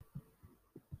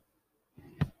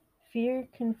Fear,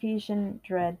 confusion,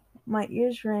 dread. My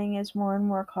ears rang as more and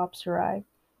more cops arrived.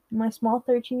 In my small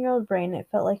 13-year-old brain, it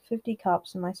felt like 50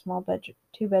 cops in my small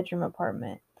two-bedroom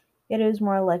apartment. Yet it was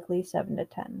more likely 7 to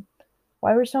 10.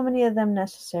 Why were so many of them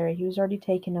necessary? He was already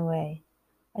taken away.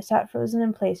 I sat frozen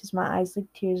in place as my eyes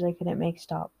leaked tears I couldn't make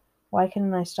stop. Why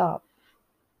couldn't I stop?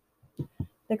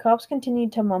 The cops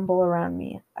continued to mumble around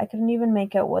me. I couldn't even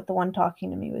make out what the one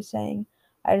talking to me was saying.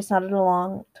 I just nodded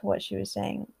along to what she was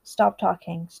saying. Stop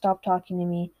talking. Stop talking to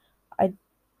me. I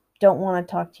don't want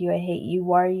to talk to you. I hate you.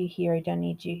 Why are you here? I don't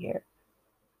need you here.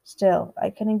 Still,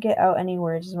 I couldn't get out any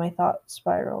words as my thoughts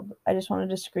spiraled. I just wanted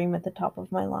to scream at the top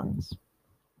of my lungs.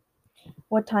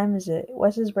 What time is it?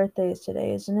 Wes's birthday is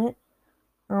today, isn't it?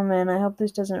 Oh man, I hope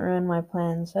this doesn't ruin my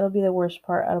plans. That'll be the worst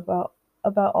part about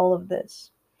all of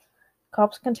this.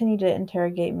 Cops continue to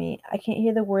interrogate me. I can't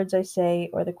hear the words I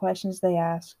say or the questions they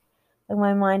ask. Like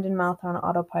my mind and mouth are on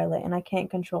autopilot and I can't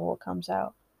control what comes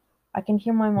out. I can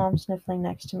hear my mom sniffling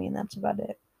next to me and that's about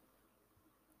it.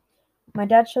 My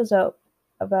dad shows up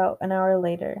about an hour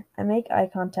later. I make eye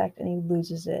contact and he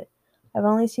loses it. I've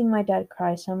only seen my dad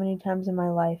cry so many times in my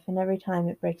life, and every time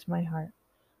it breaks my heart.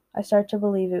 I start to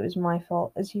believe it was my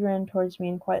fault as he ran towards me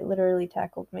and quite literally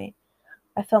tackled me.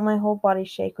 I felt my whole body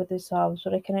shake with his sobs,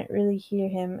 but I couldn't really hear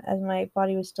him as my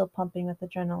body was still pumping with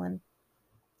adrenaline.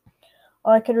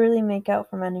 All I could really make out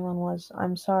from anyone was,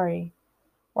 I'm sorry.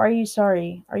 Why are you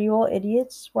sorry? Are you all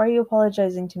idiots? Why are you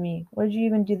apologizing to me? What did you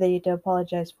even do that you had to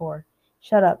apologize for?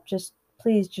 Shut up.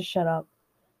 Please, just shut up.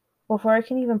 Before I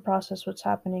can even process what's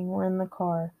happening, we're in the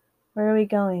car. Where are we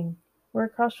going? We're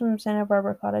across from Santa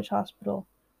Barbara Cottage Hospital.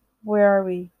 Where are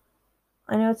we?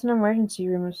 I know it's an emergency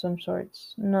room of some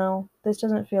sorts. No, this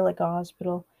doesn't feel like a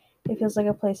hospital. It feels like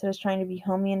a place that is trying to be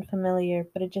homey and familiar,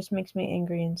 but it just makes me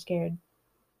angry and scared.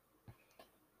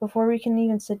 Before we can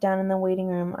even sit down in the waiting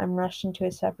room, I'm rushed into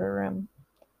a separate room.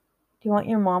 Do you want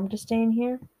your mom to stay in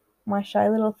here? My shy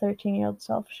little 13-year-old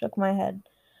self shook my head.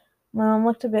 My mom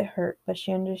looked a bit hurt, but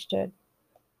she understood.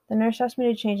 The nurse asked me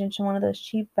to change into one of those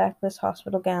cheap backless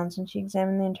hospital gowns, and she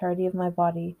examined the entirety of my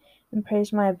body and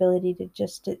praised my ability to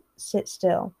just sit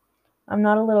still. I'm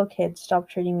not a little kid. Stop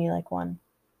treating me like one.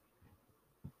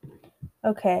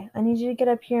 Okay, I need you to get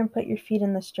up here and put your feet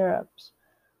in the stirrups.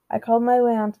 I crawled my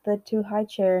way onto the too-high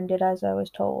chair and did as I was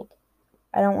told.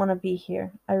 I don't want to be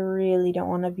here. I really don't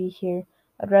want to be here.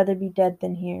 I'd rather be dead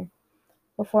than here.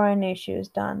 Before I knew she was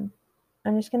done.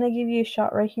 I'm just going to give you a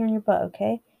shot right here in your butt,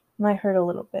 okay? It might hurt a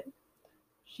little bit.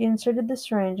 She inserted the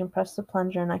syringe and pressed the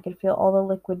plunger, and I could feel all the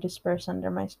liquid disperse under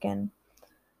my skin.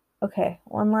 Okay,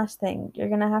 one last thing. You're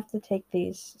gonna have to take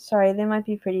these. Sorry, they might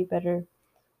be pretty bitter.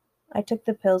 I took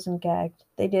the pills and gagged.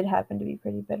 They did happen to be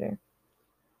pretty bitter.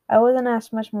 I wasn't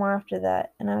asked much more after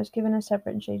that, and I was given a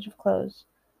separate change of clothes.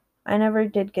 I never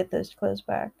did get those clothes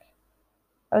back.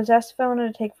 I was asked if I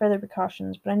wanted to take further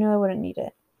precautions, but I knew I wouldn't need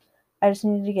it. I just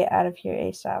needed to get out of here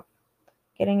ASAP.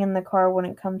 Getting in the car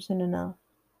wouldn't come soon enough.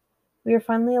 We were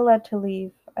finally allowed to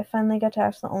leave. I finally got to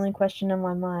ask the only question in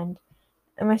my mind.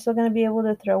 Am I still going to be able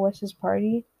to throw Wes's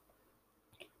party?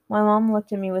 My mom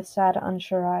looked at me with sad,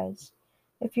 unsure eyes.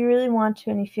 If you really want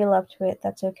to and you feel up to it,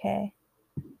 that's okay.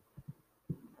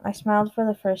 I smiled for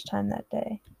the first time that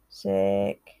day.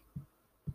 Sick.